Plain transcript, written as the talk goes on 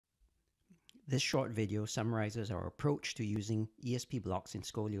This short video summarizes our approach to using ESP blocks in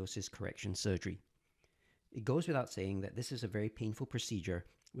scoliosis correction surgery. It goes without saying that this is a very painful procedure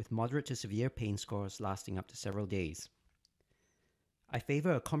with moderate to severe pain scores lasting up to several days. I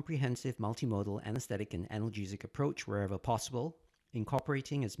favor a comprehensive multimodal anesthetic and analgesic approach wherever possible,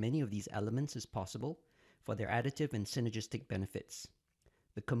 incorporating as many of these elements as possible for their additive and synergistic benefits.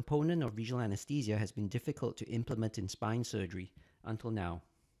 The component of regional anesthesia has been difficult to implement in spine surgery until now.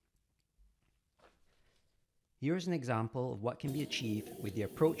 Here is an example of what can be achieved with the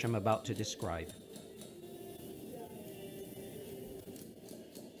approach I'm about to describe.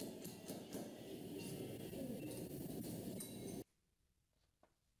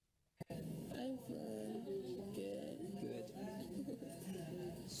 I'm fine. Good.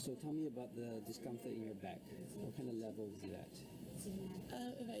 So tell me about the discomfort in your back. What kind of level is it at?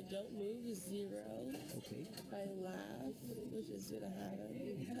 If I don't move, it's 0. Okay. If I laugh, which is gonna happen,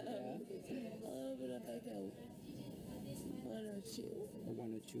 a little bit of like a 1 or 2. A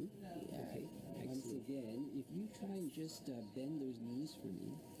 1 or 2? Yeah. Okay. Once again, if you try and just bend those knees for me,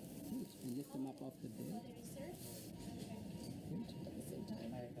 good, and lift them up off the bed. Good. At the same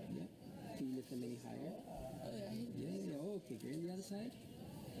time. Yeah. Can you lift them any higher? Oh yeah. Yeah. Oh, okay. Great. On the other side.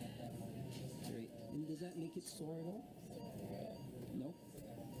 Great. And does that make it sore at all? No?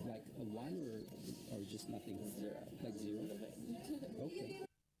 Like a 1 or just nothing? 0. Like 0? Okay.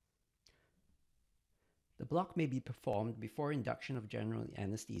 The block may be performed before induction of general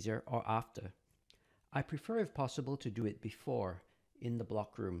anesthesia or after. I prefer, if possible, to do it before, in the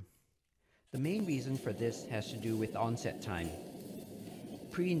block room. The main reason for this has to do with onset time.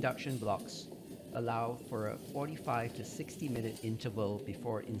 Pre-induction blocks allow for a 45 to 60-minute interval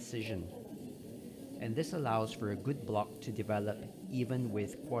before incision, and this allows for a good block to develop even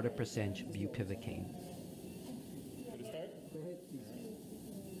with 0.25% bupivacaine.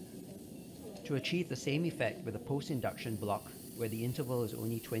 To achieve the same effect with a post-induction block, where the interval is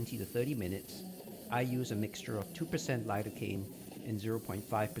only 20 to 30 minutes, I use a mixture of 2% lidocaine and 0.5%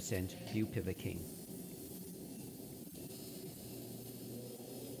 bupivacaine.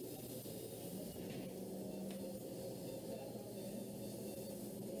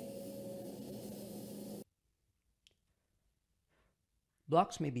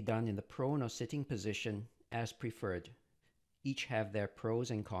 Blocks may be done in the prone or sitting position as preferred. Each have their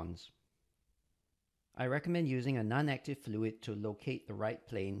pros and cons. I recommend using a non-active fluid to locate the right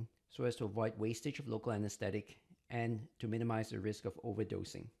plane so as to avoid wastage of local anesthetic and to minimize the risk of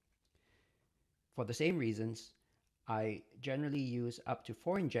overdosing. For the same reasons, I generally use up to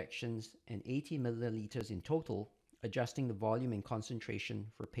 4 injections and 80 milliliters in total, adjusting the volume and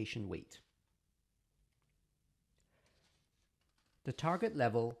concentration for patient weight. The target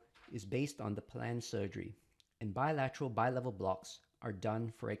level is based on the planned surgery, and bilateral bilevel blocks are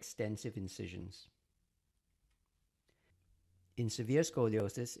done for extensive incisions. In severe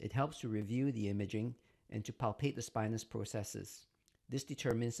scoliosis, it helps to review the imaging and to palpate the spinous processes. This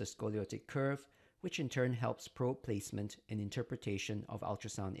determines the scoliotic curve, which in turn helps probe placement and interpretation of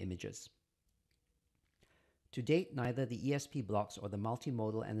ultrasound images. To date, neither the ESP blocks or the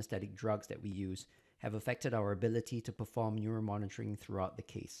multimodal anesthetic drugs that we use have affected our ability to perform neuromonitoring throughout the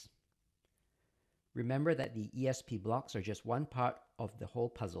case. Remember that the ESP blocks are just one part of the whole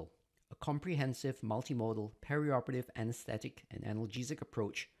puzzle. A comprehensive multimodal perioperative anesthetic and analgesic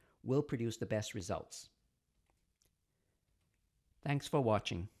approach will produce the best results. Thanks for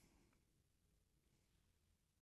watching.